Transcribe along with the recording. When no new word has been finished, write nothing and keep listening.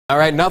All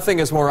right, nothing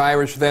is more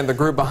Irish than the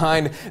group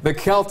behind the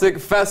Celtic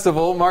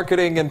Festival.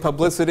 Marketing and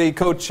publicity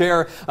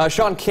co-chair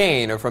Sean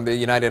Kane from the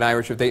United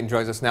Irish of Dayton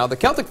joins us now. The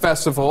Celtic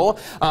Festival,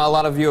 a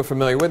lot of you are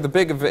familiar with,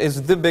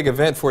 is the big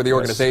event for the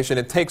organization.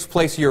 Yes. It takes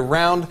place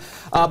year-round.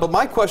 But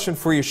my question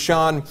for you,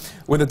 Sean,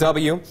 with a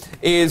W,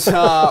 is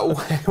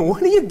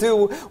what do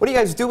you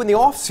guys do in the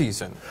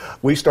off-season?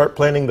 We start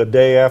planning the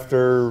day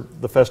after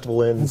the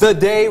festival ends. The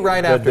day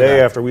right after The day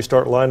that. after we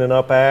start lining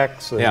up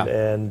acts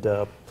and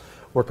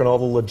working all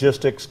the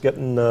logistics,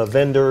 getting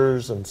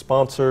vendors and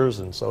sponsors,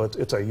 and so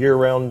it's a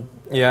year-round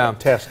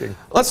tasking.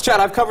 Let's chat.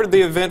 I've covered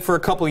the event for a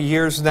couple of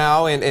years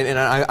now, and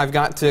I've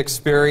got to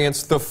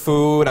experience the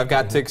food. I've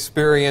got to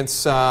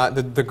experience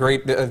the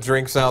great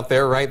drinks out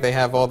there, right? They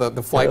have all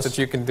the flights that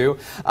you can do.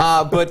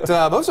 But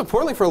most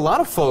importantly for a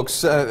lot of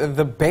folks,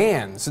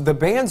 the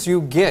bands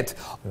you get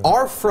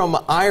are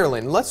from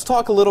Ireland. Let's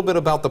talk a little bit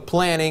about the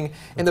planning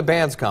and the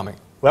bands coming.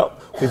 Well,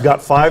 we've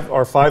got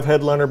our five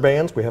headliner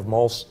bands. We have them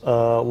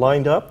all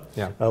lined up.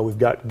 We've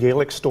got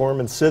Gaelic Storm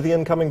and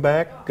Scythian coming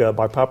back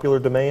by popular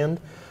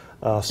demand.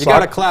 You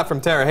got a clap from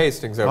Tara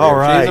Hastings over here.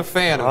 Right. She's a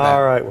fan of that.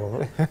 All right,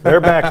 well,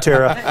 they're back,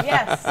 Tara.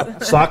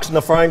 Yes. Socks in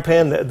the Frying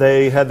Pan,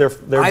 they had their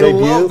debut. I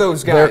love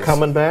those guys. They're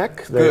coming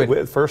back.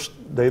 Good. First,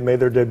 they made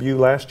their debut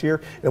last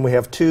year. And we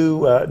have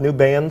two new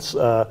bands,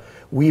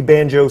 We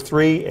Banjo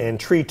 3 and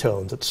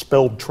Tritones. It's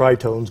spelled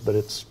tritones, but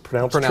it's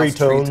pronounced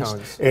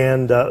Tritones.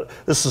 And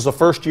this is the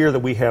first year that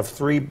we have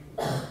three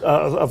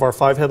of our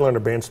five headliner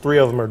bands. Three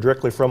of them are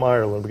directly from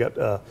Ireland. We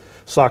got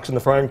Socks in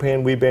the Frying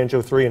Pan, We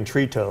Banjo 3, and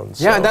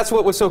Tritones. Yeah, and that's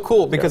what was so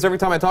cool, because every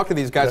time I talk to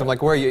these guys, I'm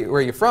like, where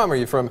are you from? Are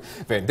you from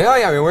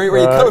Vandalia? I mean, where are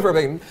you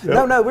coming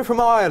from? No, we're from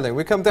Ireland.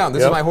 We come down.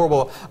 This is my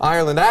horrible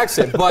Ireland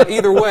accent. But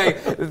either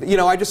way, you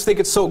know, I just think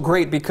it's so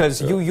great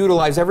because you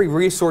utilize every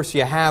resource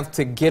you have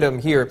to get them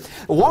here.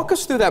 Walk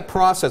us through that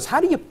process. How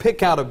do you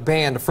pick out a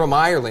band from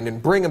Ireland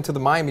and bring them to the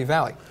Miami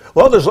Valley?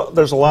 Well,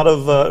 there's a lot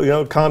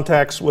of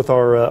contacts with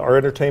our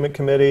entertainment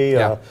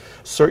committee.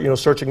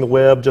 Searching the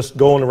web, just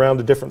going around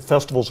to different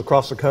festivals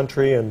across the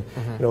country, and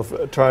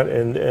trying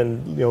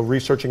and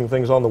researching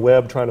things on the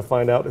web, trying to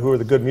find out who are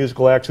the good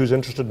musical acts, who's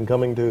interested in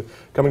coming to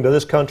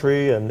this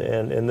country and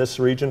in this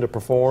region to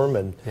perform.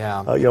 And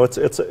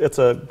it's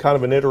a kind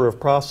of an iterative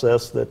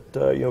process that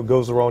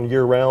goes around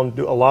year round.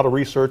 Do a lot of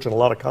research and a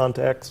lot of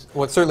contacts.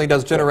 Well, it certainly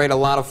does generate a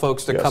lot of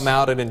folks to come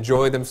out and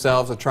enjoy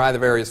themselves, to try the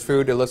various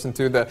food, to listen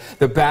to the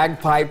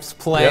bagpipes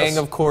playing,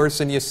 of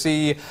course, and you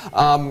see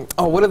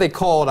what are they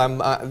called?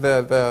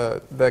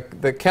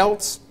 The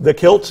Celts? The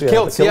kilts,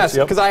 yes,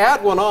 because I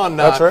had one on.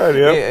 That's right,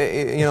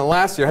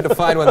 last year I had to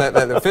find one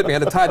that fit me. I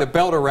had to tie the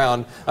belt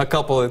around a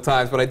couple of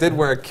times, but I did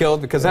wear a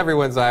kilt because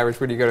everyone's Irish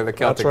when you go to the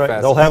Celtic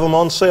Festival. They'll have them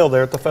on sale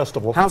there at the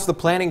festival. How's the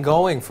planning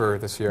going for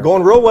this year?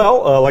 Going real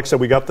well. Like I said,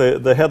 we got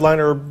the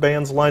headliner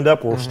bands lined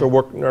up. We're still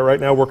working right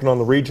now, working on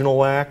the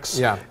regional acts.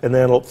 And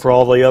then for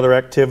all the other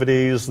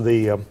activities,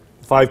 the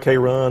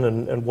 5K run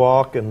and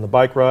walk and the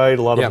bike ride,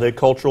 a lot of the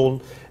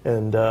cultural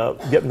and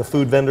getting the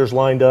food vendors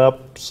lined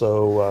up.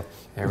 So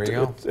there we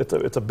go.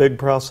 It's a big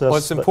process. Well,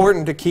 it's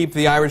important to keep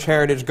the Irish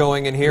heritage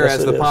going in here,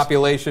 as the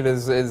population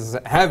is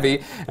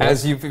heavy.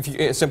 As if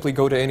you simply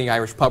go to any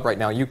Irish pub right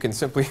now, you can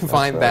simply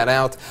find that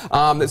out.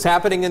 It's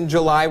happening in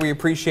July. We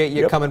appreciate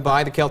you coming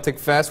by the Celtic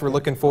Fest. We're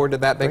looking forward to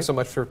that. Thanks so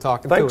much for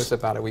talking to us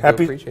about it. We do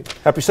appreciate it.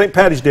 Happy St.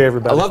 Patty's Day,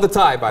 everybody. I love the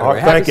tie, by the way.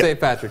 Happy St.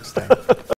 Patrick's Day.